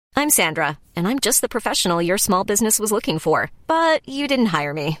I'm Sandra, and I'm just the professional your small business was looking for. But you didn't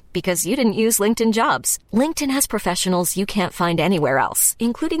hire me because you didn't use LinkedIn Jobs. LinkedIn has professionals you can't find anywhere else,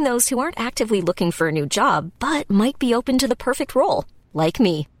 including those who aren't actively looking for a new job, but might be open to the perfect role, like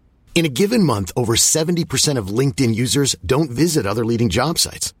me. In a given month, over 70% of LinkedIn users don't visit other leading job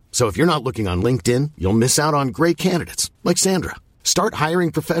sites. So if you're not looking on LinkedIn, you'll miss out on great candidates like Sandra. Start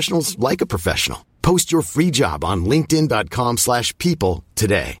hiring professionals like a professional. Post your free job on linkedin.com/people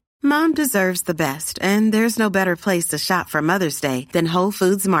today. Mom deserves the best, and there's no better place to shop for Mother's Day than Whole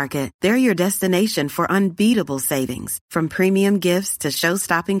Foods Market. They're your destination for unbeatable savings, from premium gifts to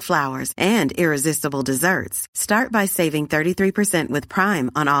show-stopping flowers and irresistible desserts. Start by saving 33% with Prime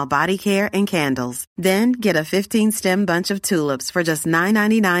on all body care and candles. Then get a 15-stem bunch of tulips for just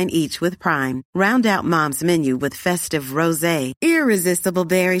 $9.99 each with Prime. Round out Mom's menu with festive rosé, irresistible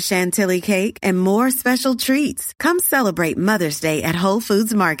berry chantilly cake, and more special treats. Come celebrate Mother's Day at Whole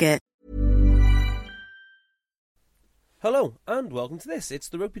Foods Market. Hello and welcome to this. It's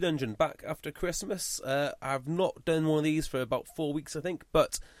the Ropey Dungeon back after Christmas. I've not done one of these for about 4 weeks, I think,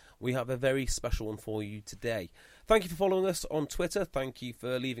 but we have a very special one for you today. Thank you for following us on Twitter. Thank you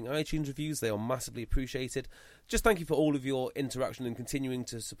for leaving iTunes reviews. They are massively appreciated. Just thank you for all of your interaction and continuing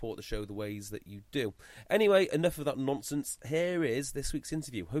to support the show the ways that you do. Anyway, enough of that nonsense. Here is this week's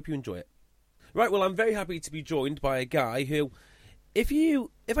interview. Hope you enjoy it. Right, well, I'm very happy to be joined by a guy who, if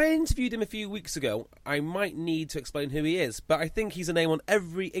I interviewed him a few weeks ago, I might need to explain who he is, but I think he's a name on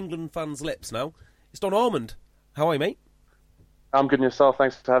every England fan's lips now. It's Don Armand. How are you, mate? I'm good, and yourself?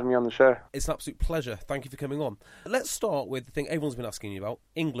 Thanks for having me on the show. It's an absolute pleasure. Thank you for coming on. Let's start with the thing everyone's been asking you about,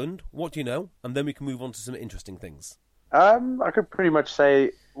 England. What do you know? And then we can move on to some interesting things. I could pretty much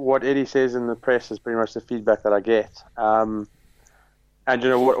say what Eddie says in the press is pretty much the feedback that I get. And you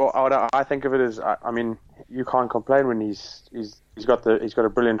know what I think of it is, I mean, you can't complain when he's got a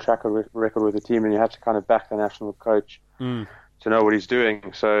brilliant track record with the team, and you have to kind of back the national coach to know what he's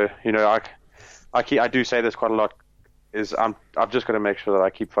doing. So you know, I do say this quite a lot. I've just got to make sure that I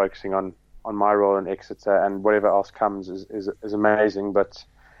keep focusing on my role in Exeter, and whatever else comes is amazing. But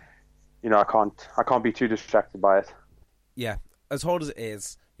you know, I can't be too distracted by it. Yeah, as hard as it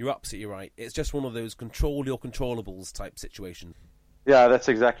is, you're absolutely right. It's just one of those control your controllables type situation. Yeah, that's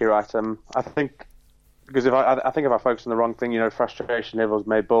exactly right. I think because if I focus on the wrong thing, you know, frustration levels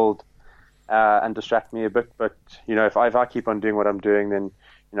may build and distract me a bit. But you know, if I keep on doing what I'm doing, then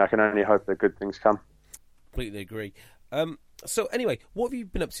you know, I can only hope that good things come. Completely agree. So anyway, what have you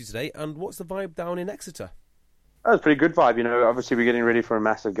been up to today, and what's the vibe down in Exeter? Oh, it's a pretty good vibe. You know, obviously we're getting ready for a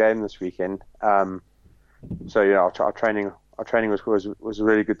massive game this weekend. So you know, our training was a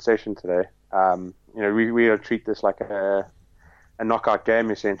really good session today. You know, we treat this like a knockout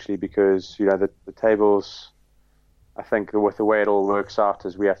game essentially, because you know the tables, I think with the way it all works out,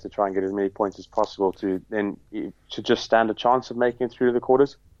 is we have to try and get as many points as possible to just stand a chance of making it through to the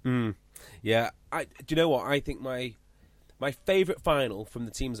quarters. Yeah, do you know what? I think my favourite final from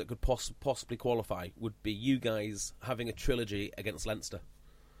the teams that could possibly qualify would be you guys having a trilogy against Leinster.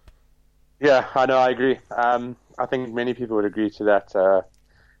 Yeah, I know, I agree. I think many people would agree to that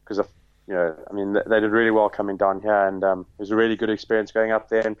because you know, I mean, they did really well coming down here, and it was a really good experience going up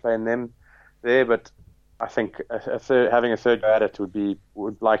there and playing them there. But I think having a third go at it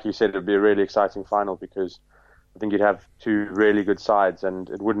would, like you said, it would be a really exciting final, because I think you'd have two really good sides, and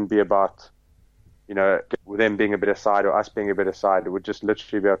it wouldn't be about, you know, them being a better side or us being a better side. It would just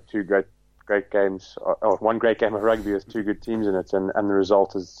literally be about two great games, or one great game of rugby with two good teams in it, and the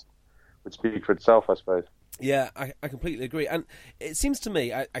result would speak for itself, I suppose. Yeah, I completely agree. And it seems to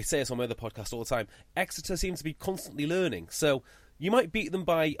me, I say this on my other podcast all the time, Exeter seems to be constantly learning. So you might beat them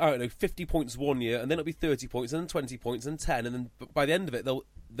by, I don't know, 50 points one year, and then it'll be 30 points, and then 20 points, and 10, and then by the end of it,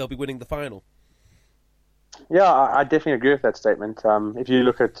 they'll be winning the final. Yeah, I definitely agree with that statement. If you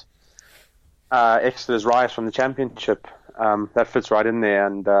look at Exeter's rise from the Championship, that fits right in there.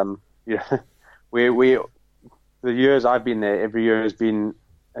 And yeah, the years I've been there, every year has been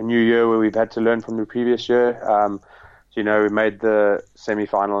a new year where we've had to learn from the previous year. So, you know, we made the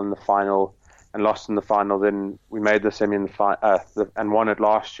semi-final and the final and lost in the final. Then we made the semi and won it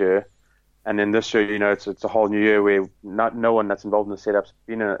last year. And then this year, you know, it's a whole new year where no one that's involved in the setup's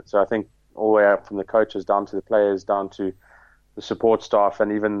been in it. So I think all the way up from the coaches down to the players, down to the support staff,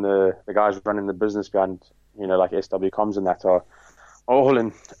 and even the guys running the business behind, you know, like SW Comms and that, are all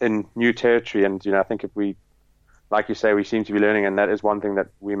in new territory. And, you know, I think if we, like you say, we seem to be learning, and that is one thing that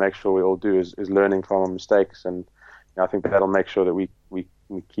we make sure we all do is learning from our mistakes. And you know, I think that'll make sure that we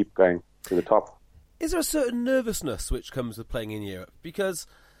keep going to the top. Is there a certain nervousness which comes with playing in Europe? Because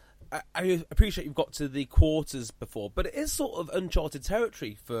I appreciate you've got to the quarters before, but it is sort of uncharted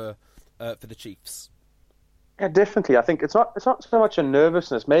territory for the Chiefs. Yeah, definitely. I think it's not so much a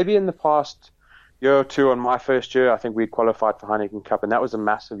nervousness. Maybe in the past year or two, on my first year, I think we qualified for Heineken Cup, and that was a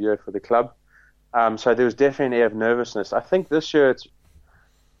massive year for the club. So there was definitely an air of nervousness. I think this year it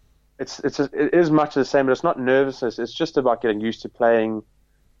is much the same, but it's not nervousness. It's just about getting used to playing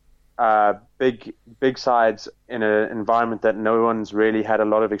big sides in an environment that no one's really had a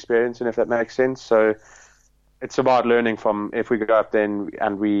lot of experience in, if that makes sense. So it's about learning from, if we go up then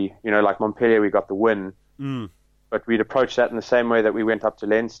and we, like Montpellier, we got the win, but we'd approach that in the same way that we went up to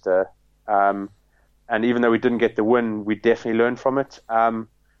Leinster. And even though we didn't get the win, we definitely learned from it. And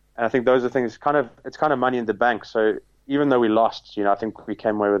I think those are things, it's kind of money in the bank. So even though we lost, I think we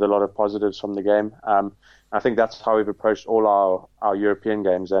came away with a lot of positives from the game. I think that's how we've approached all our European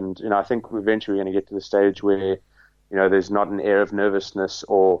games. And, I think eventually we're going to get to the stage where, there's not an air of nervousness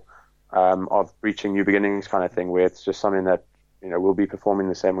or of reaching new beginnings kind of thing, where it's just something that, we'll be performing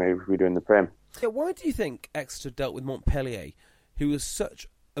the same way we do in the Prem. Yeah, why do you think Exeter dealt with Montpellier, who was such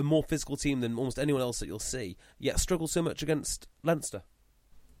a more physical team than almost anyone else that you'll see, yet struggled so much against Leinster?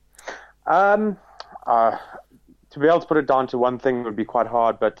 To be able to put it down to one thing would be quite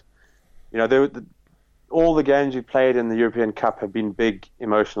hard, but, all the games we played in the European Cup have been big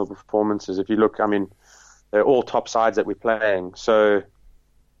emotional performances. If you look, they're all top sides that we're playing. So,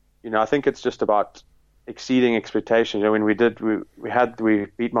 I think it's just about exceeding expectations. When we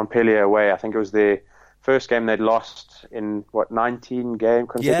beat Montpellier away. I think it was their first game they'd lost in 19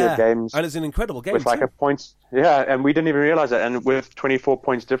 consecutive games. And it's an incredible game with a points. Yeah, and we didn't even realize that. And with 24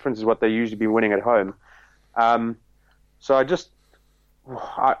 points difference is what they usually be winning at home. So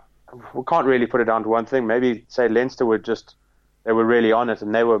we can't really put it down to one thing. Maybe say Leinster they were really on it,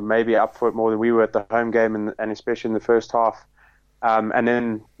 and they were maybe up for it more than we were at the home game, and especially in the first half. And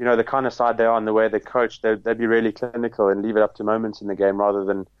then, the kind of side they are and the way they coach, they'd be really clinical and leave it up to moments in the game rather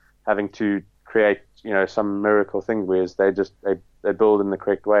than having to create, some miracle thing, whereas they build in the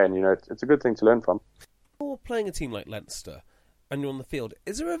correct way, and, it's a good thing to learn from. You're playing a team like Leinster and you're on the field.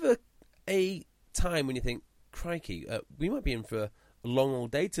 Is there ever a time when you think, crikey, we might be in for a long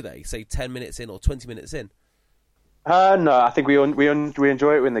old day today, say 10 minutes in or 20 minutes in? No, I think we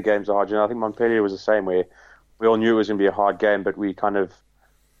enjoy it when the games are hard. I think Montpellier was the same, where we all knew it was going to be a hard game, but we kind of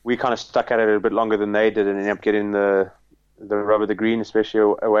stuck at it a bit longer than they did, and ended up getting the rub of the green,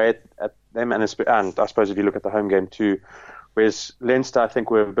 especially away at them. And I suppose if you look at the home game too, whereas Leinster, I think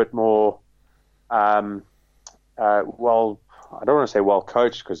we're a bit more I don't want to say well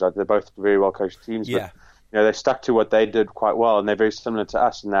coached, because they're both very well coached teams, but they stuck to what they did quite well, and they're very similar to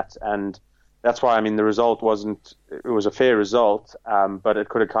us in that. And that's why, the result it was a fair result, but it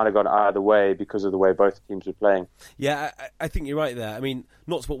could have kind of gone either way because of the way both teams were playing. Yeah, I think you're right there.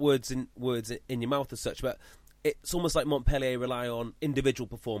 Not to put words in your mouth as such, but it's almost like Montpellier rely on individual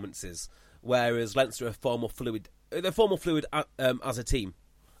performances, whereas Leinster are far more fluid. They're far more fluid as a team.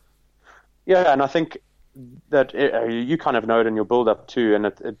 Yeah, and I think that you kind of know it in your build-up too, and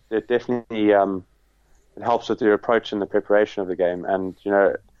it definitely it helps with your approach and the preparation of the game. And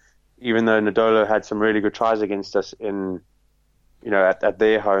even though Ndolo had some really good tries against us in at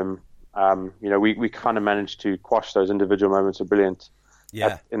their home, we kind of managed to quash those individual moments of brilliance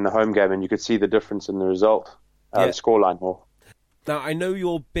in the home game, and you could see the difference in the result, the scoreline more. Now, I know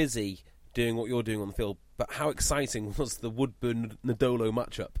you're busy doing what you're doing on the field, but how exciting was the Woodburn-Ndolo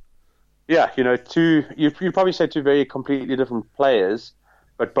matchup? Yeah, you probably say two very completely different players,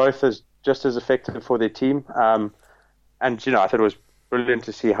 but both just as effective for their team. And I thought it was brilliant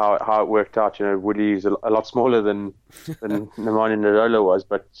to see how it worked out. Woody's a lot smaller than Nemanja Ndolo was,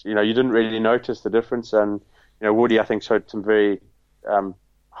 but you didn't really notice the difference. And Woody, I think, showed some very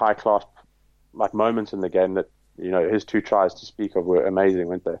high class moments in the game that his two tries to speak of were amazing,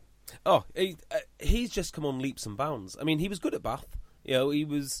 weren't they? Oh, he's just come on leaps and bounds. He was good at Bath. He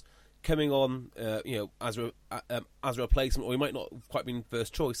was coming on, as a replacement, or he might not have quite been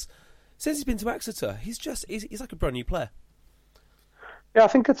first choice. Since he's been to Exeter, he's like a brand new player. Yeah, I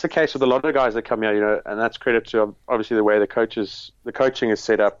think it's the case with a lot of guys that come here, and that's credit to obviously the way the coaching is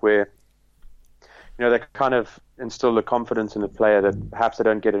set up, where they kind of instill the confidence in the player that perhaps they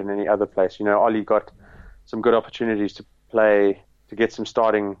don't get in any other place. Ollie got some good opportunities to play, to get some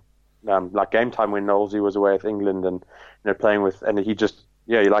starting like game time when Knowlesy was away with England, and playing with, and he just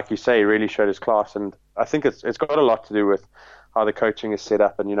like you say, he really showed his class. And I think it's got a lot to do with how the coaching is set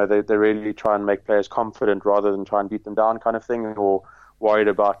up, and they really try and make players confident rather than try and beat them down kind of thing, or worried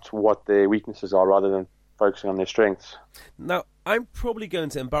about what their weaknesses are rather than focusing on their strengths. Now, I'm probably going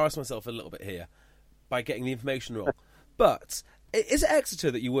to embarrass myself a little bit here by getting the information wrong, but Is it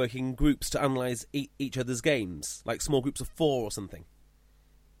Exeter that you work in groups to analyse each other's games, like small groups of 4 or something?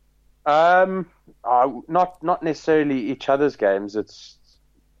 Not necessarily each other's games.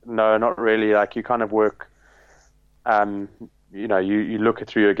 No, not really. Like you kind of work. You look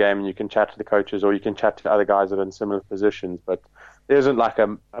through your game and you can chat to the coaches or you can chat to other guys that are in similar positions. But there isn't like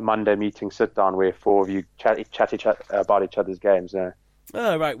a Monday meeting sit down where 4 of you chat about each other's games. No.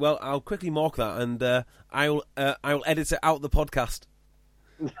 Oh, right. Well, I'll quickly mark that, and I'll edit it out of the podcast.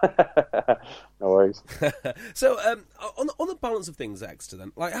 No worries. So, on the balance of things, Exeter,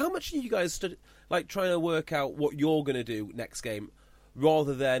 then, like, how much are you guys trying to work out what you're going to do next game,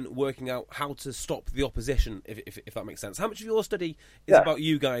 rather than working out how to stop the opposition, if that makes sense? How much of your study is about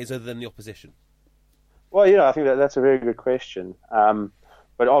you guys, other than the opposition? Well, I think that's a very good question.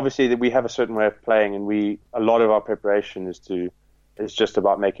 But obviously, we have a certain way of playing, and a lot of our preparation is just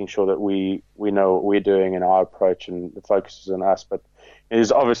about making sure that we know what we're doing and our approach, and the focus is on us. But it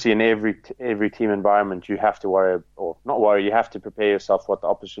is obviously in every team environment you have to worry, or not worry, you have to prepare yourself what the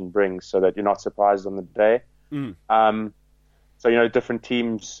opposition brings so that you're not surprised on the day. So, different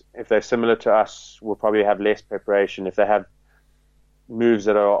teams, if they're similar to us, will probably have less preparation. If they have moves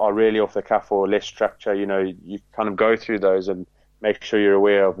that are really off the cuff or less structure, you kind of go through those and make sure you're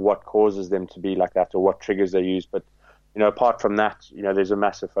aware of what causes them to be like that or what triggers they use. But apart from that, there's a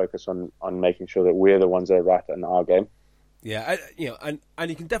massive focus on making sure that we're the ones that are right in our game. Yeah, and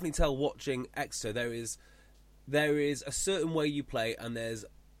you can definitely tell watching Exeter, there is a certain way you play and there's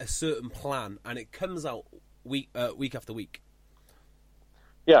a certain plan, and it comes out week after week.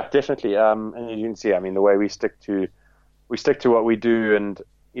 Yeah, definitely. And you can see, the way we stick to what we do, and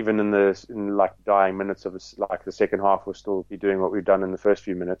even in like dying minutes of the second half, we'll still be doing what we've done in the first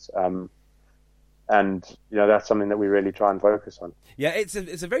few minutes. And that's something that we really try and focus on. Yeah, it's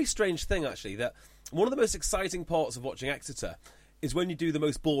a very strange thing, actually, that one of the most exciting parts of watching Exeter is when you do the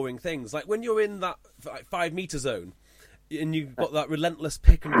most boring things. Like when you're in that 5 metre zone and you've got that relentless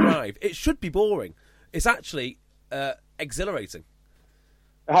pick and drive. It should be boring. It's actually exhilarating.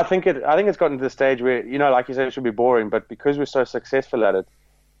 I think it's gotten to the stage where, like you said, it should be boring, but because we're so successful at it,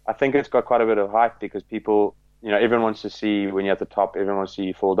 I think it's got quite a bit of hype because people, everyone wants to see when you're at the top, everyone wants to see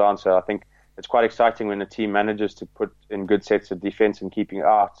you fall down. So I think it's quite exciting when the team manages to put in good sets of defence and keeping it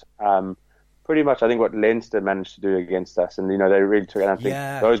out. Pretty much, I think what Leinster managed to do against us, and they really took it. And I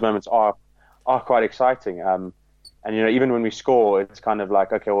think those moments are quite exciting. And even when we score, it's kind of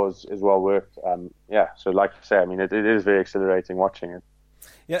like, okay, well, it's well worked. So like you say, it is very exhilarating watching it.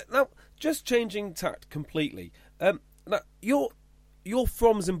 Yeah. Now, just changing tact completely. Now you're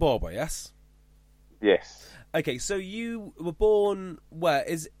from Zimbabwe, yes? Yes. Okay, so you were born where?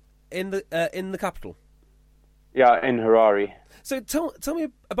 Is in the capital? Yeah, in Harare. So tell me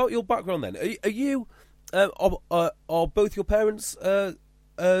about your background then. Are you are both your parents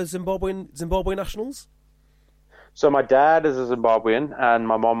Zimbabwean nationals? So my dad is a Zimbabwean, and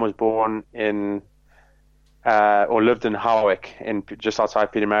my mom was born in or lived in Howick, just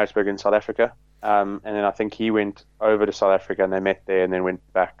outside Pietermaritzburg in South Africa. And then I think he went over to South Africa and they met there and then went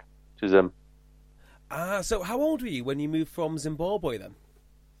back to Zim. So how old were you when you moved from Zimbabwe then?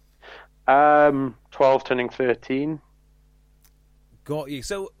 12 turning 13. Got you.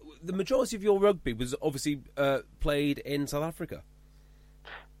 So the majority of your rugby was obviously played in South Africa?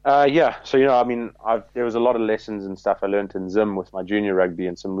 Yeah. So, there was a lot of lessons and stuff I learned in Zim with my junior rugby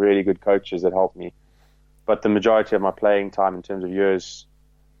and some really good coaches that helped me. But the majority of my playing time in terms of years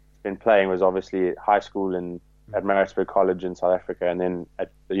spent playing was obviously at high school and at Maritzburg College in South Africa and then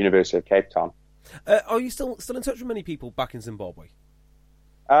at the University of Cape Town. Are you still in touch with many people back in Zimbabwe?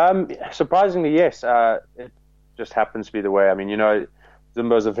 Surprisingly, yes. It just happens to be the way.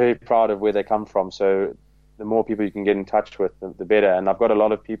 Zimbos are very proud of where they come from, so the more people you can get in touch with, the better. And I've got a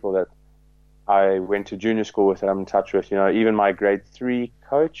lot of people that I went to junior school with that I'm in touch with, even my grade 3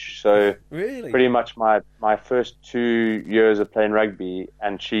 coach. So really? Pretty much my first 2 years of playing rugby,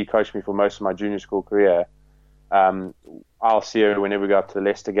 and she coached me for most of my junior school career. I'll see her whenever we go up to the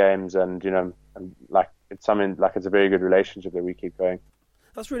Leicester games, and it's a very good relationship that we keep going.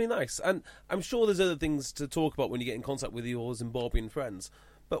 That's really nice. And I'm sure there's other things to talk about when you get in contact with your Zimbabwean friends.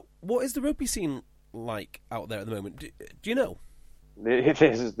 But what is the rugby scene like out there at the moment? Do you know?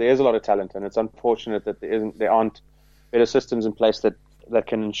 There's a lot of talent, and it's unfortunate that there aren't better systems in place that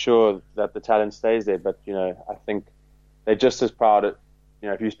can ensure that the talent stays there. But I think they're just as proud of,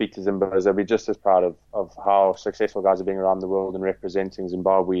 if you speak to Zimbabweans, they'll be just as proud of how successful guys are being around the world and representing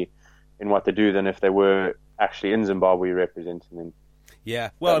Zimbabwe in what they do than if they were actually in Zimbabwe representing them. Yeah,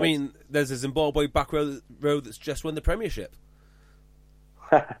 well, there's a Zimbabwe back row that's just won the Premiership.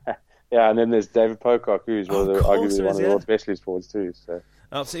 Yeah, and then there's David Pocock, who's arguably one of the world's best loose forwards too. So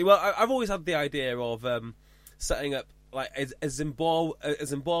absolutely. Well, I've always had the idea of setting up like a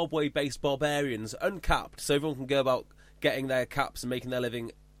Zimbabwe-based barbarians, uncapped, so everyone can go about getting their caps and making their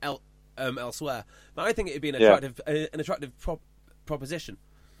living elsewhere. But I think it'd be an attractive proposition.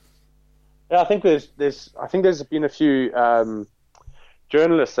 Yeah, I think there's been a few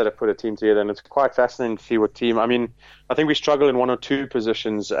journalists that have put a team together, and it's quite fascinating to see what team. I mean, I think we struggle in one or two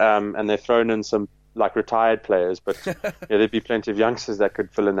positions, and they've thrown in some like retired players, but there'd be plenty of youngsters that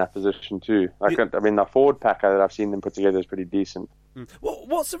could fill in that position too. The forward pack that I've seen them put together is pretty decent. Well,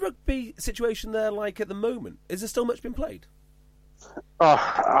 what's the rugby situation there like at the moment? Is there still much being played?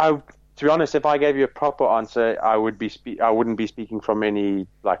 To be honest, if I gave you a proper answer, I wouldn't be speaking from any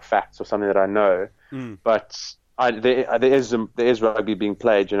like facts or something that I know. But there is rugby being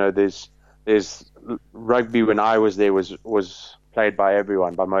played. There's rugby when I was there was played by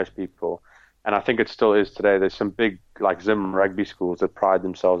everyone, by most people. And I think it still is today. There's some big like Zim rugby schools that pride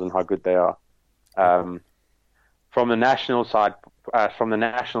themselves on how good they are. From the national side, from the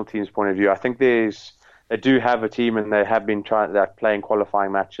national team's point of view, I think they do have a team, and they have been playing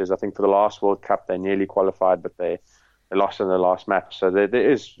qualifying matches. I think for the last World Cup they nearly qualified, but they lost in the last match. So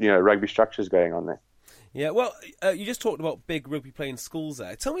there is rugby structures going on there. Yeah, well, you just talked about big rugby playing schools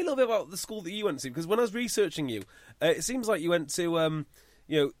there. Tell me a little bit about the school that you went to, because when I was researching you, it seems like you went to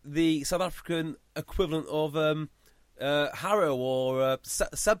the South African equivalent of Harrow or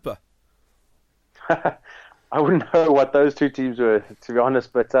Sebba. I wouldn't know what those two teams were, to be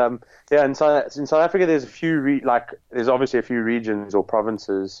honest. But in South Africa, there's there's obviously a few regions or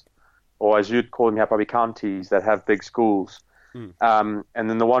provinces, or as you'd call them here, probably counties that have big schools. And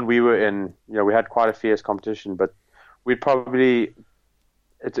then the one we were in, we had quite a fierce competition, but it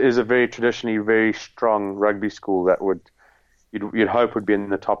is a very traditionally very strong rugby school that you'd hope would be in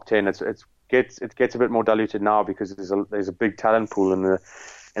the top 10. It gets a bit more diluted now because there's a big talent pool in the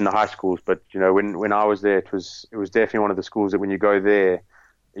high schools. But when I was there, it was definitely one of the schools that when you go there,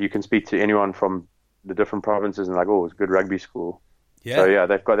 you can speak to anyone from the different provinces and it's a good rugby school. Yeah. So yeah,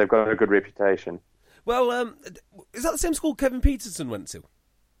 they've got a good reputation. Well, is that the same school Kevin Peterson went to?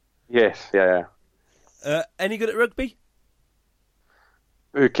 Yes, yeah. Any good at rugby?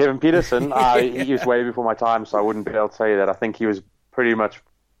 Kevin Peterson, he was way before my time, so I wouldn't be able to tell you that. I think he was pretty much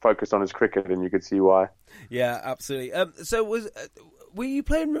focused on his cricket, and you could see why. Yeah, absolutely. So were you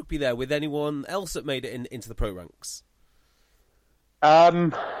playing rugby there with anyone else that made it into the pro ranks?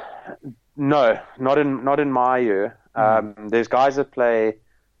 No, not in my year. There's guys that play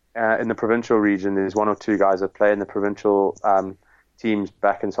in the provincial region. There's one or two guys that play in the provincial teams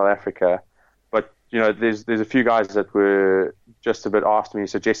back in South Africa. But there's a few guys that were just a bit after me.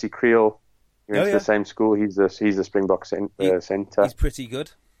 So Jesse Creel, he went to the same school. He's the Springbok centre. He's pretty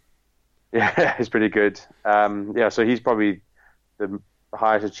good. Yeah, he's pretty good. So he's probably the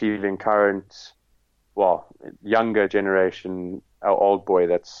highest achieving current, younger generation old boy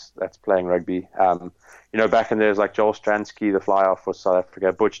that's playing rugby. Back in there's like Joel Stransky, the fly-off for South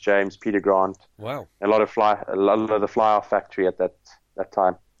Africa, Butch James, Peter Grant. Wow. A lot of the fly-off factory at that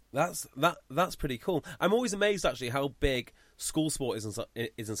time. That's pretty cool. I'm always amazed actually how big school sport is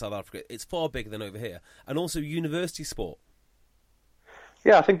in South Africa. It's far bigger than over here, and also university sport.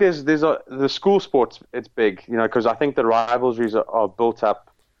 Yeah, I think there's the school sports. It's big, because I think the rivalries are built up,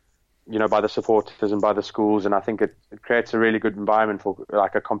 by the supporters and by the schools, and I think it creates a really good environment for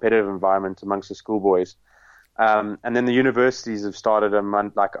like a competitive environment amongst the schoolboys. And then the universities have started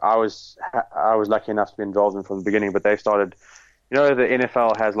I was lucky enough to be involved in from the beginning, but they started. The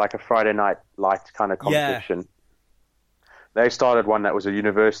NFL has like a Friday night light kind of competition. Yeah. They started one that was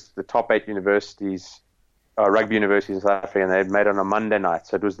the top 8 universities, rugby universities in South Africa, and they made it on a Monday night.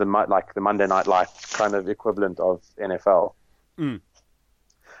 So it was the Monday night light kind of equivalent of NFL.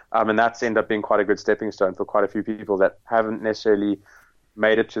 And that's ended up being quite a good stepping stone for quite a few people that haven't necessarily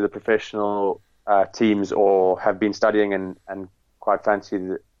made it to the professional teams or have been studying and quite fancy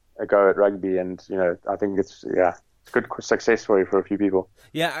a go at rugby. And, I think it's a good success story for a few people.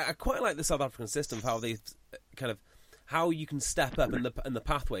 Yeah, I quite like the South African system of how you can step up in the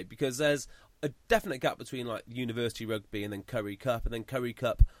pathway, because there's a definite gap between like university rugby and then Currie Cup, and then Currie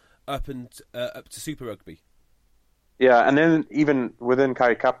Cup up to Super Rugby. Yeah, and then even within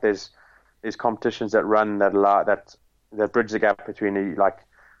Currie Cup, there's competitions that run that bridge the gap between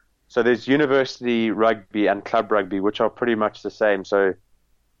so there's university rugby and club rugby, which are pretty much the same. So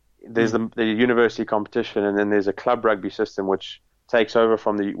there's the university competition, and then there's a club rugby system which takes over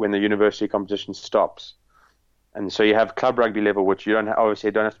when the university competition stops. And so you have club rugby level, which you don't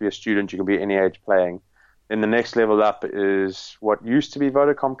have to be a student. You can be any age playing. Then the next level up is what used to be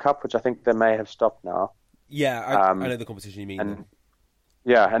Vodacom Cup, which I think they may have stopped now. Yeah, I know the competition you mean.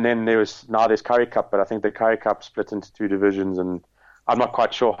 And then there's Currie Cup, but I think the Currie Cup split into 2 divisions, and I'm not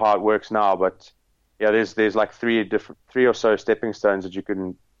quite sure how it works now, but yeah, there's like 3 or so stepping stones that you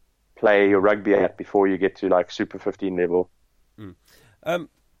can play your rugby at before you get to like Super 15 level.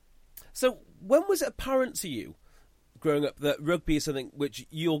 So when was it apparent to you, growing up, that rugby is something which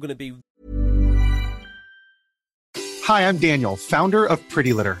you're going to be? Hi, I'm Daniel, founder of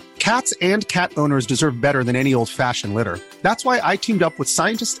Pretty Litter. Cats and cat owners deserve better than any old-fashioned litter. That's why I teamed up with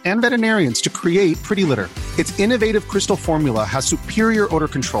scientists and veterinarians to create Pretty Litter. Its innovative crystal formula has superior odor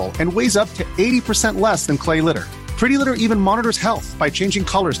control and weighs up to 80% less than clay litter. Pretty Litter even monitors health by changing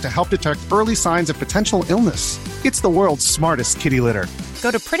colors to help detect early signs of potential illness. It's the world's smartest kitty litter. Go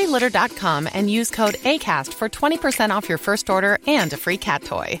to prettylitter.com and use code ACAST for 20% off your first order and a free cat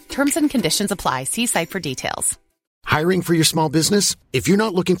toy. Terms and conditions apply. See site for details. Hiring for your small business? If you're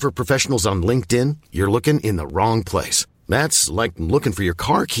not looking for professionals on LinkedIn, you're looking in the wrong place. That's like looking for your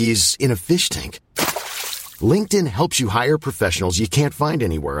car keys in a fish tank. LinkedIn helps you hire professionals you can't find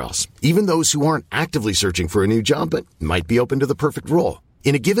anywhere else, even those who aren't actively searching for a new job but might be open to the perfect role.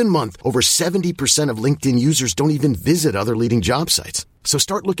 In a given month, over 70% of LinkedIn users don't even visit other leading job sites. So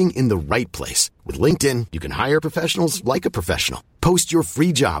start looking in the right place. With LinkedIn, you can hire professionals like a professional. Post your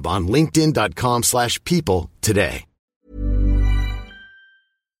free job on linkedin.com/people today.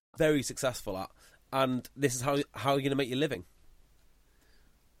 Very successful at, and this is how you're going to make your living.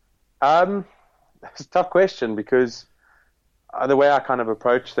 It's a tough question because the way I kind of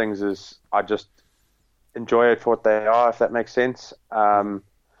approach things is I just enjoy it for what they are, if that makes sense. And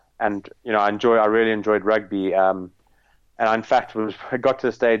I really enjoyed rugby. And I, in fact, I got to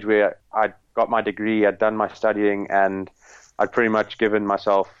the stage where I got my degree, I'd done my studying, and I'd pretty much given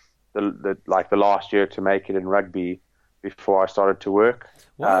myself the last year to make it in rugby before I started to work.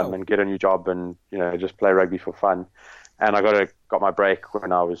 Wow. And get a new job and just play rugby for fun. And I got my break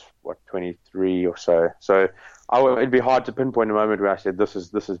when I was 23 or so. So it'd be hard to pinpoint a moment where I said this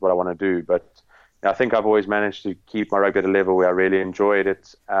is what I want to do. But I think I've always managed to keep my rugby at a level where I really enjoyed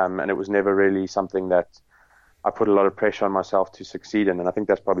it, and it was never really something that I put a lot of pressure on myself to succeed in. And I think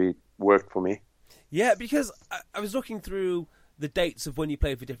that's probably worked for me. Yeah, because I was looking through the dates of when you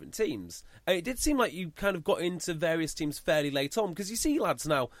played for different teams, and it did seem like you kind of got into various teams fairly late on, because you see lads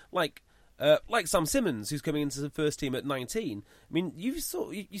now like Sam Simmons, who's coming into the first team at 19. I mean, you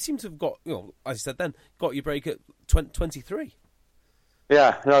seem to have got, as you said then, got your break at 23.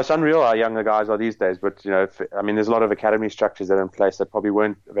 Yeah, it's unreal how young the guys are these days. But there's a lot of academy structures that are in place that probably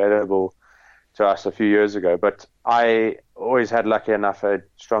weren't available to us a few years ago. But I always had, lucky enough, a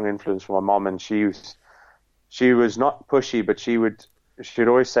strong influence from my mom, and she was not pushy, but she'd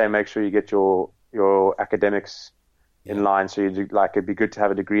always say, make sure you get your academics in line. So it'd be good to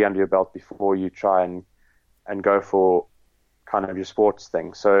have a degree under your belt before you try and go for kind of your sports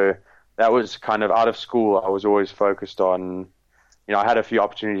thing. So that was kind of out of school. I was always focused on, I had a few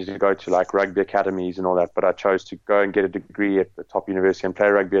opportunities to go to like rugby academies and all that, but I chose to go and get a degree at the top university and play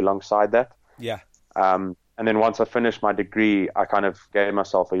rugby alongside that. Yeah. And then once I finished my degree, I kind of gave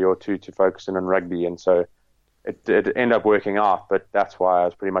myself a year or two to focus in on rugby, and so it ended up working out. But that's why I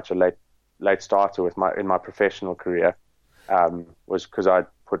was pretty much a late starter in my professional career, was because I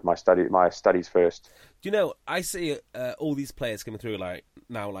put my studies first. Do you know, I see all these players coming through like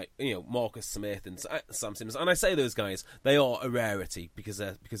Marcus Smith and Sam Simmons, and I say those guys, they are a rarity because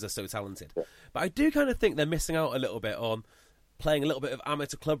they're so talented. Yeah. But I do kind of think they're missing out a little bit on playing a little bit of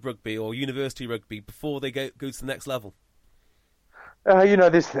amateur club rugby or university rugby before they go to the next level.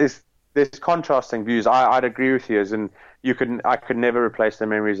 There's contrasting views. I'd agree with you, I could never replace the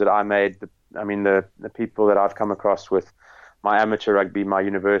memories that I made. The people that I've come across with my amateur rugby, my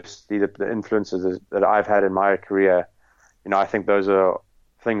university, the influences that I've had in my career. I think those are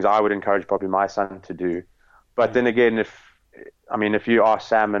things I would encourage probably my son to do. But then again, if you ask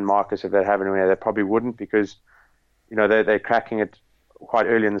Sam and Marcus if they have any, they probably wouldn't, because they're cracking it quite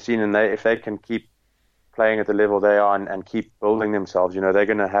early in the season, and if they can keep playing at the level they are and keep building themselves, they're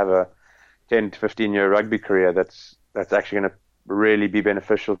going to have a 10 to 15 year rugby career that's actually going to really be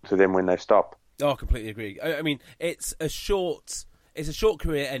beneficial to them when they stop. Oh, I completely agree. I mean, it's a short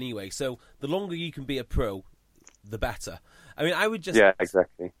career anyway, so the longer you can be a pro, the better. I mean, I would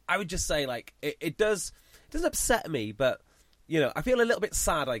just say, like, it doesn't upset me, but I feel a little bit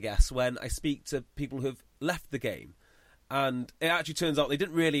sad, I guess, when I speak to people who've left the game, and it actually turns out they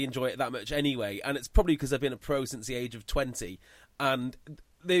didn't really enjoy it that much anyway, and it's probably because they've been a pro since the age of 20, and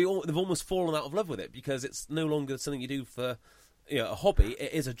they've almost fallen out of love with it because it's no longer something you do for a hobby.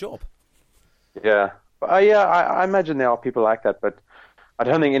 It is a job. Yeah, Yeah, I imagine there are people like that, but I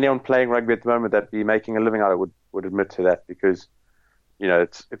don't think anyone playing rugby at the moment that'd be making a living out of it would admit to that, because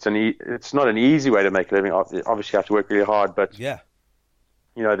it's not an easy way to make a living. Obviously, you have to work really hard, but Yeah.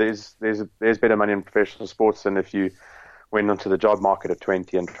 there's better money in professional sports than if you went onto the job market at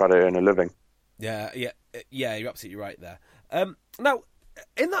 20 and try to earn a living. Yeah, you're absolutely right there. Now,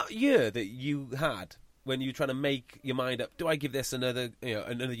 in that year that you had, when you were trying to make your mind up, do I give this another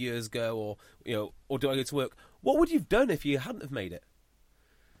year's go, or do I go to work? What would you have done if you hadn't have made it?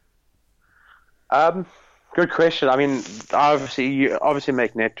 Good question. I mean, you obviously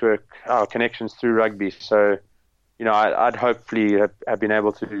make network connections through rugby, so I'd hopefully have been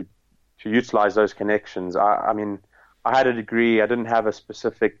able to utilize those connections. I mean, I had a degree. I didn't have a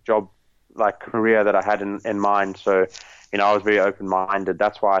specific job career that I had in mind, so I was very open-minded.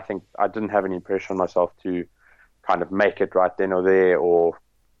 That's why I think I didn't have any pressure on myself to kind of make it right then or there, or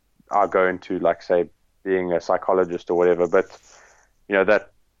I'll go into say being a psychologist or whatever. But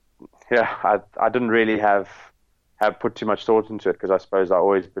I didn't really have put too much thought into it, because I suppose I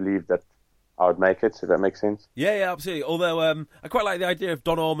always believed that I would make it. If that makes sense. Yeah, absolutely. Although I quite like the idea of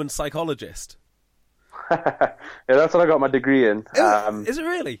Don Armand psychologist. Yeah, that's what I got my degree in. Is it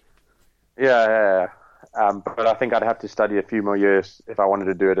really? Yeah. But I think I'd have to study a few more years if I wanted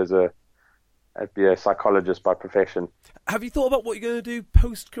to do it I'd be a psychologist by profession. Have you thought about what you're going to do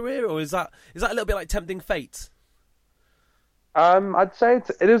post-career, or is that a little bit like tempting fate? I'd say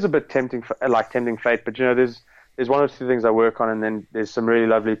it is a bit tempting fate, but there's one or two things I work on, and then there's some really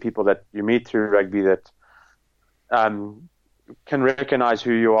lovely people that you meet through rugby that can recognize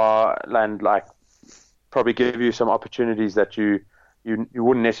who you are and probably give you some opportunities that you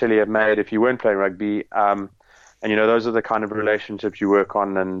wouldn't necessarily have made if you weren't playing rugby. And those are the kind of relationships you work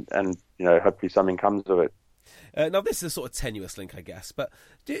on, and hopefully something comes of it. Now, this is a sort of tenuous link, I guess, but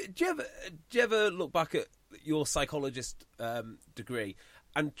do you ever look back at your psychologist degree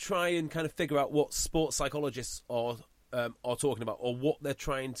and try and kind of figure out what sports psychologists are talking about, or what they're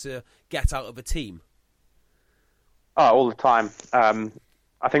trying to get out of a team? Oh, all the time.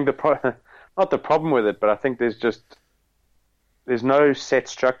 I think not the problem with it, but I think there's no set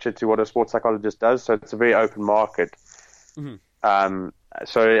structure to what a sports psychologist does, so it's a very open market. Mm-hmm.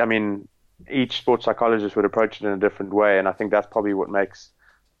 So, I mean, each sports psychologist would approach it in a different way, and I think that's probably what makes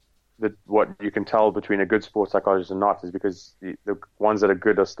what you can tell between a good sports psychologist and not, is because the ones that are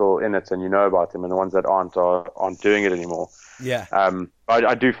good are still in it and you know about them, and the ones that aren't doing it anymore. Yeah.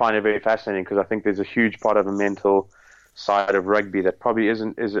 I do find it very fascinating, because I think there's a huge part of a mental side of rugby that probably is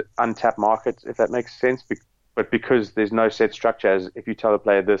an untapped market, if that makes sense. But because there's no set structure, as if you tell a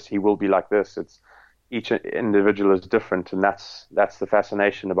player this, he will be like this. It's each individual is different, and that's the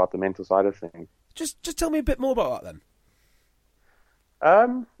fascination about the mental side of things. Just tell me a bit more about that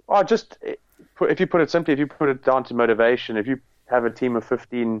then. If you put it simply, if you put it down to motivation, if you have a team of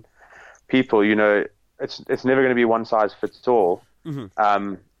 15 people, it's never going to be one size fits all.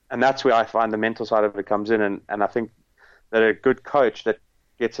 Mm-hmm. And that's where I find the mental side of it comes in. And I think that a good coach that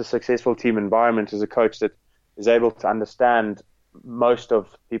gets a successful team environment is a coach that is able to understand most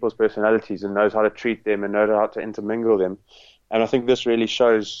of people's personalities and knows how to treat them and knows how to intermingle them. And I think this really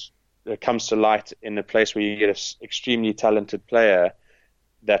comes to light in a place where you get an extremely talented player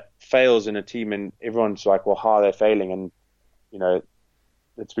that fails in a team, and everyone's like, well, how are they failing? And,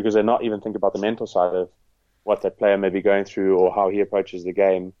 it's because they're not even thinking about the mental side of what that player may be going through or how he approaches the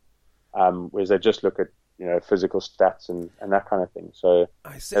game, whereas they just look at, physical stats and that kind of thing. So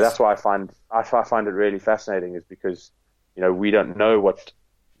that's why I find it really fascinating, is because, we don't know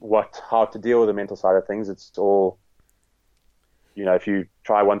how to deal with the mental side of things. It's all, if you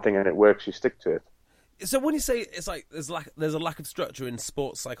try one thing and it works, you stick to it. So when you say it's like there's a lack of structure in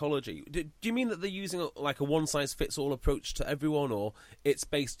sports psychology, do you mean that they're using a one-size-fits-all approach to everyone, or it's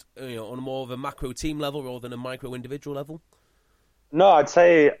based on more of a macro team level rather than a micro individual level? No, I'd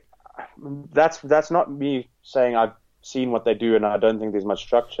say that's not me saying I've seen what they do and I don't think there's much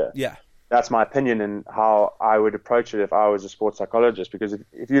structure. Yeah. That's my opinion and how I would approach it if I was a sports psychologist. Because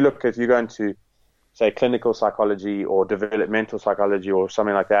if you go into, say, clinical psychology or developmental psychology or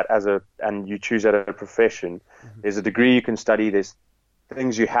something like that, and you choose that as a profession, mm-hmm. there's a degree you can study, there's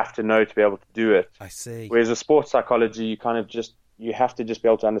things you have to know to be able to do it. I see. Whereas a sports psychology, you have to just be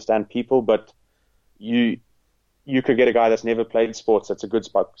able to understand people, but you could get a guy that's never played sports that's a good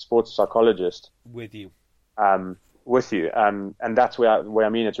sports psychologist with you. And that's where I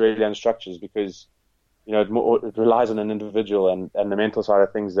mean it's really unstructured, because it relies on an individual and the mental side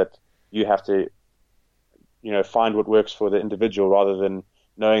of things, that you have to find what works for the individual, rather than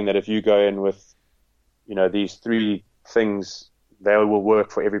knowing that if you go in with these three things they will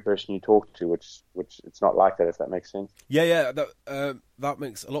work for every person you talk to, which it's not like that, if that makes sense. Yeah, that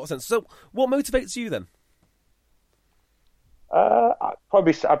makes a lot of sense. So, what motivates you then? I'd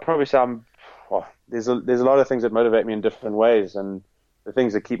probably say there's a lot of things that motivate me in different ways, and the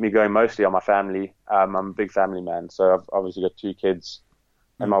things that keep me going mostly are my family. I'm a big family man, so I've obviously got 2 kids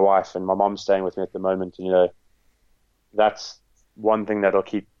and my wife, and my mom's staying with me at the moment. And that's one thing that'll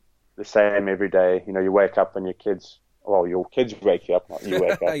keep the same every day. You wake up and your kids wake you up, not you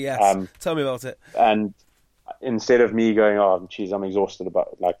wake up. Yes. Tell me about it. And instead of me going, oh, geez, I'm exhausted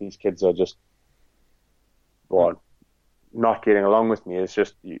about these kids are just not getting along with me. It's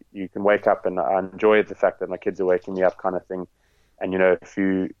just you can wake up, and I enjoy the fact that my kids are waking me up, kind of thing. And if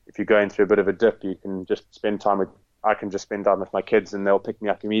you're going through a bit of a dip, you can just I can just spend time with my kids, and they'll pick me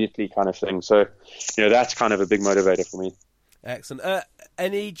up immediately, kind of thing. So that's kind of a big motivator for me. Excellent.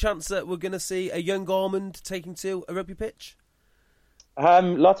 Any chance that we're going to see a young Armand taking to a rugby pitch?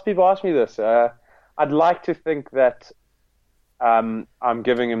 Lots of people ask me this. I'd like to think that I'm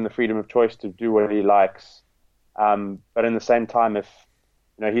giving him the freedom of choice to do what he likes. But in the same time, if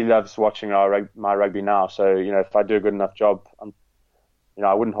he loves watching my rugby now, so if I do a good enough job,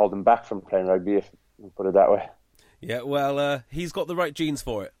 I wouldn't hold him back from playing rugby, if you put it that way. Yeah, well, he's got the right genes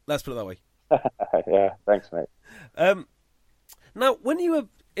for it. Let's put it that way. Yeah, thanks, mate. Now, when you were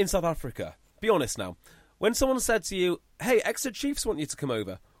in South Africa, be honest now, when someone said to you, "Hey, Exeter Chiefs want you to come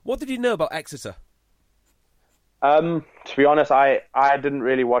over," what did you know about Exeter? To be honest, I didn't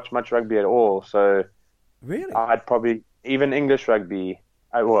really watch much rugby at all, so really, I'd probably even English rugby.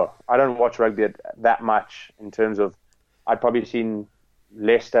 I don't watch rugby that much in terms of. I'd probably seen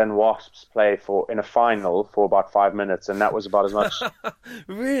Leicester and Wasps play in a final for about 5 minutes, and that was about as much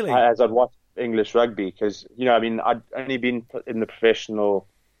really as I'd watched English rugby, because I'd only been in the professional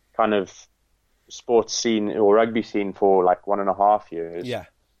kind of sports scene or rugby scene for like 1.5 years. Yeah.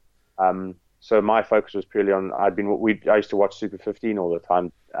 So my focus was purely on. I used to watch Super 15 all the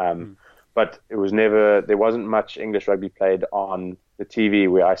time, but there wasn't much English rugby played on the TV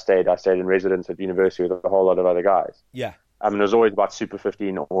where I stayed. I stayed in residence at university with a whole lot of other guys. Yeah. It was always about Super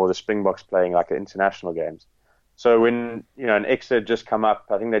 15 or the Springboks playing like international games. So when an Exeter had just come up,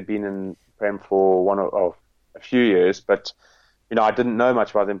 I think they'd been in Prem for a few years, but I didn't know much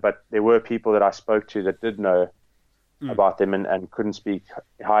about them. But there were people that I spoke to that did know about them and couldn't speak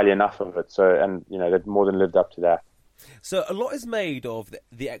highly enough of it. So they'd more than lived up to that. So a lot is made of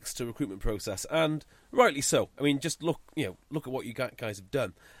the Exeter recruitment process, and rightly so. I mean, just look at what you guys have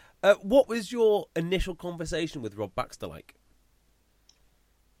done. What was your initial conversation with Rob Baxter like?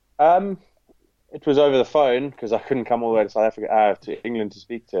 It was over the phone because I couldn't come all the way to South Africa, to England to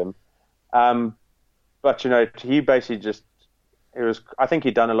speak to him. But he basically I think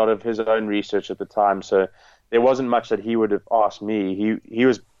he'd done a lot of his own research at the time, so there wasn't much that he would have asked me. He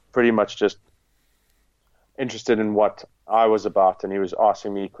was pretty much just interested in what I was about, and he was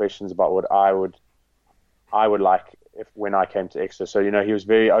asking me questions about what I would like when I came to Exeter. So he was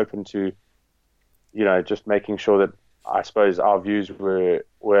very open to just making sure that I suppose our views were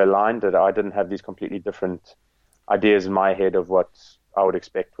aligned, that I didn't have these completely different ideas in my head of what I would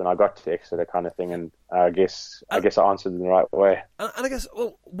expect when I got to Exeter, kind of thing. And I guess I answered in the right way. And I guess,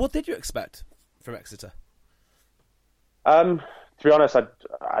 what did you expect from Exeter? To be honest,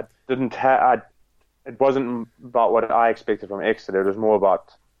 I didn't have. It wasn't about what I expected from Exeter. It was more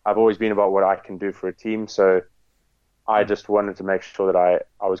about. I've always been about what I can do for a team. So I just wanted to make sure that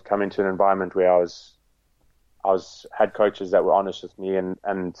I was coming to an environment where I had coaches that were honest with me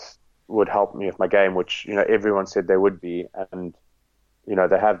and would help me with my game, which everyone said they would be, and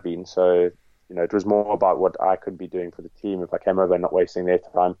they have been. So it was more about what I could be doing for the team if I came over and not wasting their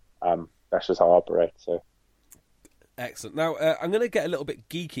time. That's just how I operate. So excellent. Now I'm going to get a little bit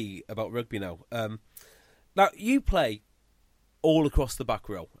geeky about rugby now. Now you play all across the back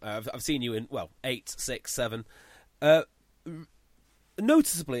row. I've seen you in 8, 6, 7.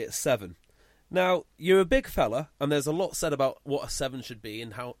 Noticeably at 7. Now, you're a big fella, and there's a lot said about what a 7 should be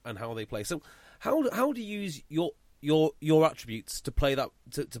and how they play. So, how do you use your attributes to play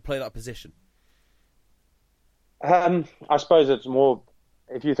that position? I suppose it's more,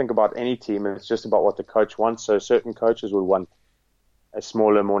 if you think about any team, it's just about what the coach wants. So certain coaches would want a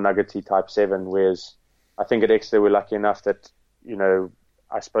smaller, more nuggety type 7, whereas I think at Exeter we're lucky enough that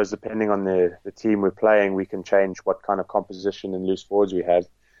I suppose depending on the team we're playing, we can change what kind of composition and loose forwards we have.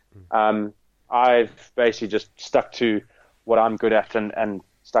 I've basically just stuck to what I'm good at and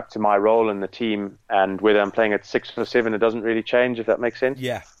stuck to my role in the team, and whether I'm playing at 6 or 7, it doesn't really change, if that makes sense.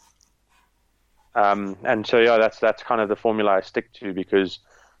 Yeah. And so that's kind of the formula I stick to, because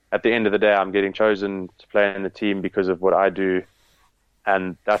at the end of the day I'm getting chosen to play in the team because of what I do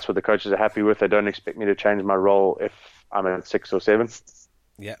and that's what the coaches are happy with. They don't expect me to change my role if I'm at 6 or 7.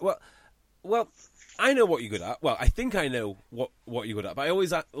 Yeah, well, I know what you're good at. Well, I think I know what you're good at, but I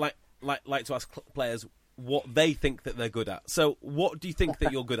always like to ask players what they think that they're good at. So, what do you think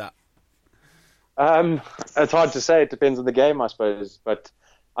that you're good at? It's hard to say. It depends on the game, I suppose. But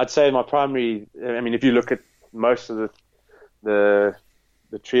I'd say my primary. I mean, if you look at most of the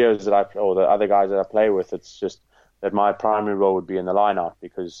trios or the other guys that I play with, it's just that my primary role would be in the line-out,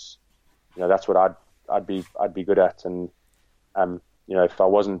 because that's what I'd be good at. And if I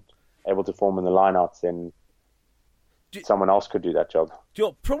wasn't able to form in the line-out, then someone else could do that job.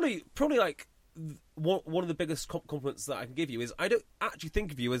 Probably like one of the biggest compliments that I can give you is I don't actually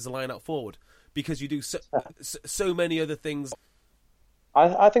think of you as a line-out forward, because you do so many other things.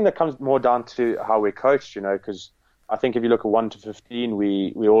 I think that comes more down to how we're coached, because I think if you look at 1 to 15,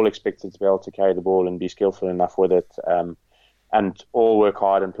 we all expected to be able to carry the ball and be skillful enough with it, and all work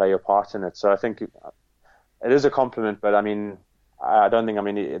hard and play your part in it. So I think it is a compliment, but I mean, I don't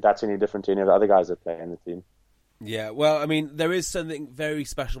think that's any different to any of the other guys that play in the team. Yeah, well, I mean, there is something very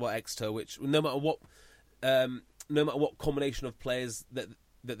special about Exeter, which no matter what combination of players that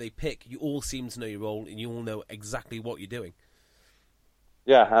they pick, you all seem to know your role and you all know exactly what you're doing.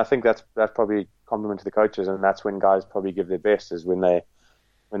 Yeah, I think that's probably a compliment to the coaches, and that's when guys probably give their best, is when they're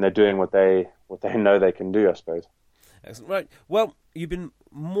doing what they know they can do, I suppose. Excellent. Right. Well, you've been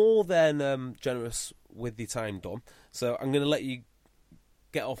more than generous with your time, Don. So I'm going to let you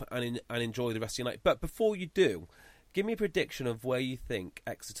get off and enjoy the rest of your night. But before you do, give me a prediction of where you think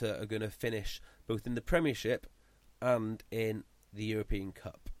Exeter are going to finish, both in the Premiership and in the European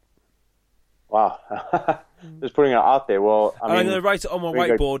Cup. Wow. Just putting it out there. Well, I'm going to write it on my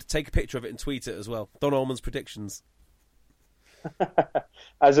whiteboard, take a picture of it and tweet it as well. Don Armand's predictions.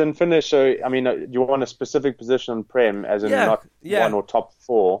 As in finish, so, I mean, you want a specific position on Prem, as in not one or top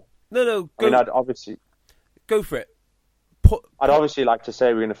 4? No. I'd obviously... Go for it. I'd obviously like to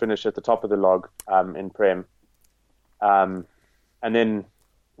say we're going to finish at the top of the log in Prem. And then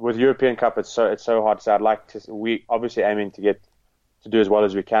with European Cup, it's so hard to say. We obviously aiming to do as well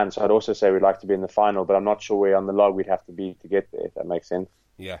as we can. So I'd also say we'd like to be in the final, but I'm not sure where on the log we'd have to be to get there, if that makes sense.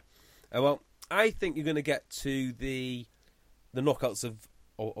 Yeah. Well, I think you're going to get to the knockouts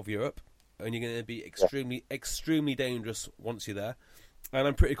of Europe, and you're going to be extremely dangerous once you're there. And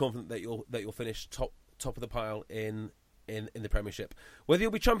I'm pretty confident that you'll finish top of the pile in the Premiership. Whether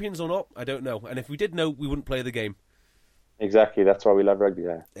you'll be champions or not, I don't know. And if we did know, we wouldn't play the game. Exactly. That's why we love rugby.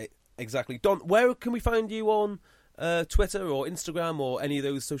 Yeah. Exactly. Don, where can we find you on Twitter or Instagram or any of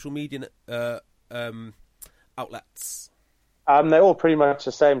those social media outlets? They're all pretty much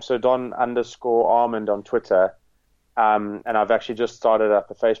the same. So Don_Armand on Twitter. And I've actually just started up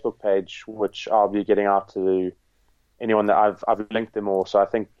a Facebook page, which I'll be getting out to anyone that I've linked them all. So I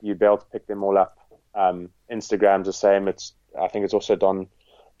think you'd be able to pick them all up. Instagram's the same. I think it's also Don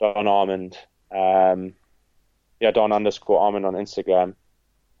Armand. Don_Armand on Instagram.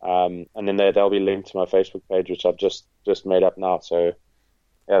 And then they'll be linked to my Facebook page, which I've just made up now. So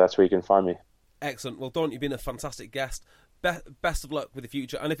yeah, that's where you can find me. Excellent. Well, Don, you've been a fantastic guest. Best of luck with the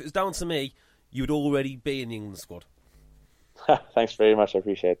future. And if it was down to me, you would already be in the England squad. Thanks very much. I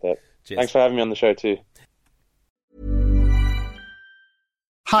appreciate that. Cheers. Thanks for having me on the show too.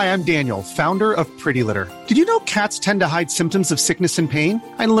 Hi, I'm Daniel, founder of Pretty Litter. Did you know cats tend to hide symptoms of sickness and pain?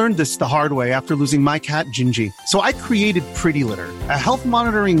 I learned this the hard way after losing my cat, Gingy. So I created Pretty Litter, a health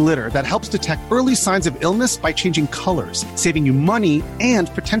monitoring litter that helps detect early signs of illness by changing colors, saving you money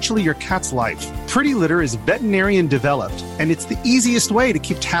and potentially your cat's life. Pretty Litter is veterinarian developed, and it's the easiest way to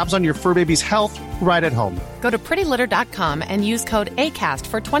keep tabs on your fur baby's health right at home. Go to prettylitter.com and use code ACAST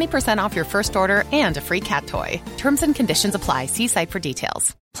for 20% off your first order and a free cat toy. Terms and conditions apply. See site for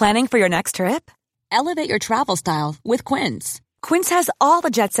details. Planning for your next trip? Elevate your travel style with Quince. Quince has all the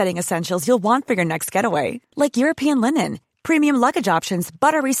jet-setting essentials you'll want for your next getaway, like European linen, premium luggage options,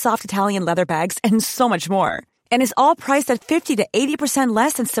 buttery soft Italian leather bags, and so much more. And is all priced at 50 to 80%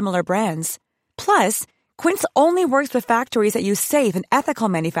 less than similar brands. Plus, Quince only works with factories that use safe and ethical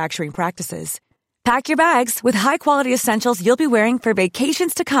manufacturing practices. Pack your bags with high-quality essentials you'll be wearing for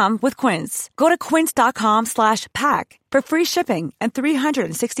vacations to come with Quince. Go to quince.com/pack for free shipping and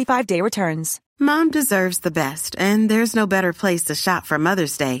 365-day returns. Mom deserves the best, and there's no better place to shop for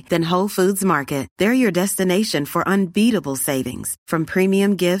Mother's Day than Whole Foods Market. They're your destination for unbeatable savings, from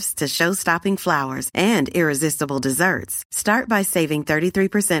premium gifts to show-stopping flowers and irresistible desserts. Start by saving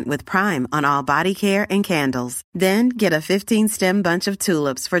 33% with Prime on all body care and candles. Then get a 15-stem bunch of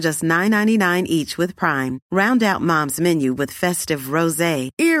tulips for just $9.99 each with Prime. Round out Mom's menu with festive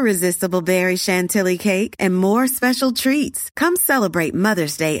rosé, irresistible berry chantilly cake, and more special treats. Come celebrate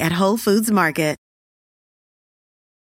Mother's Day at Whole Foods Market.